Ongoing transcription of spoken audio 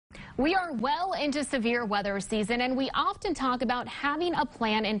We are well into severe weather season, and we often talk about having a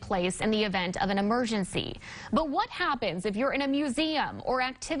plan in place in the event of an emergency. But what happens if you're in a museum or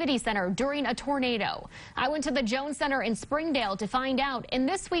activity center during a tornado? I went to the Jones Center in Springdale to find out in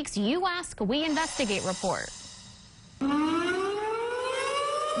this week's You Ask, We Investigate report. The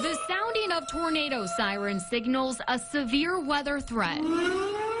sounding of tornado siren signals a severe weather threat.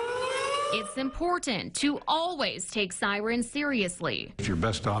 It's important to always take sirens seriously. Your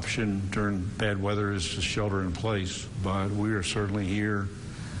best option during bad weather is to shelter in place, but we are certainly here.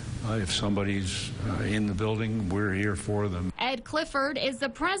 If somebody's in the building, we're here for them. Ed Clifford is the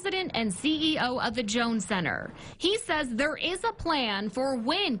president and CEO of the Jones Center. He says there is a plan for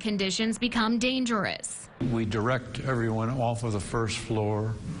when conditions become dangerous. We direct everyone off of the first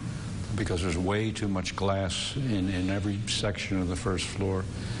floor because there's way too much glass in every section of the first floor.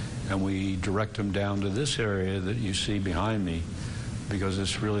 And we direct them down to this area that you see behind me because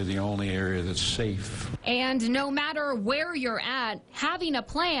it's really the only area that's safe. And no matter where you're at, having a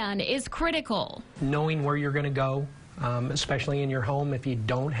plan is critical. Knowing where you're going to go, especially in your home, if you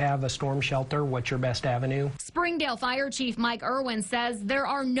don't have a storm shelter, what's your best avenue? Springdale Fire Chief Mike Irwin says there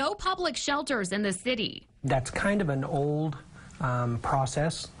are no public shelters in the city. That's kind of an old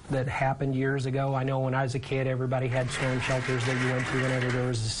process that happened years ago. I know when I was a kid, everybody had storm shelters that you went to whenever there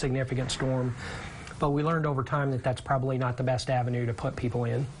was a significant storm. But we learned over time that that's probably not the best avenue to put people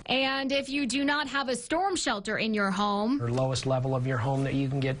in. And if you do not have a storm shelter in your home, or lowest level of your home that you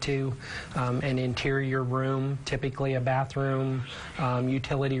can get to, an interior room, typically a bathroom,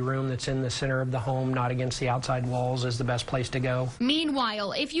 utility room that's in the center of the home, not against the outside walls, is the best place to go.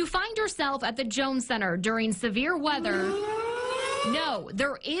 Meanwhile, if you find yourself at the Jones Center during severe weather, no,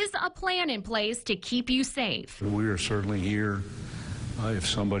 there is a plan in place to keep you safe. We are certainly here. If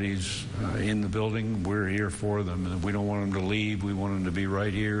somebody's in the building, we're here for them. And we don't want them to leave. We want them to be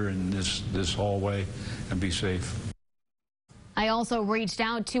right here in this hallway and be safe. I also reached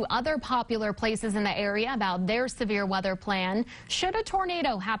out to other popular places in the area about their severe weather plan. Should a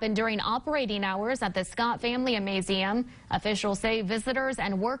tornado happen during operating hours at the Scott Family Museum, officials say visitors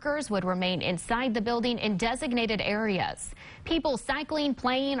and workers would remain inside the building in designated areas. People cycling,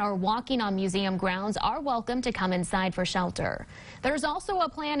 playing, or walking on museum grounds are welcome to come inside for shelter. There's also a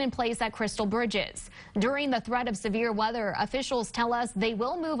plan in place at Crystal Bridges. During the threat of severe weather, officials tell us they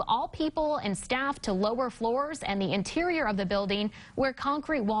will move all people and staff to lower floors and the interior of the building where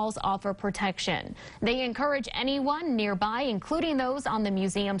concrete walls offer protection. They encourage anyone nearby, including those on the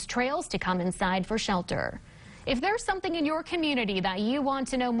museum's trails, to come inside for shelter. If there's something in your community that you want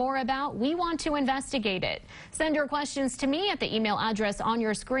to know more about, we want to investigate it. Send your questions to me at the email address on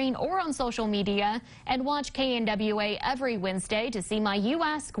your screen or on social media, and watch KNWA every Wednesday to see my You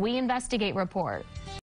Ask, We Investigate report.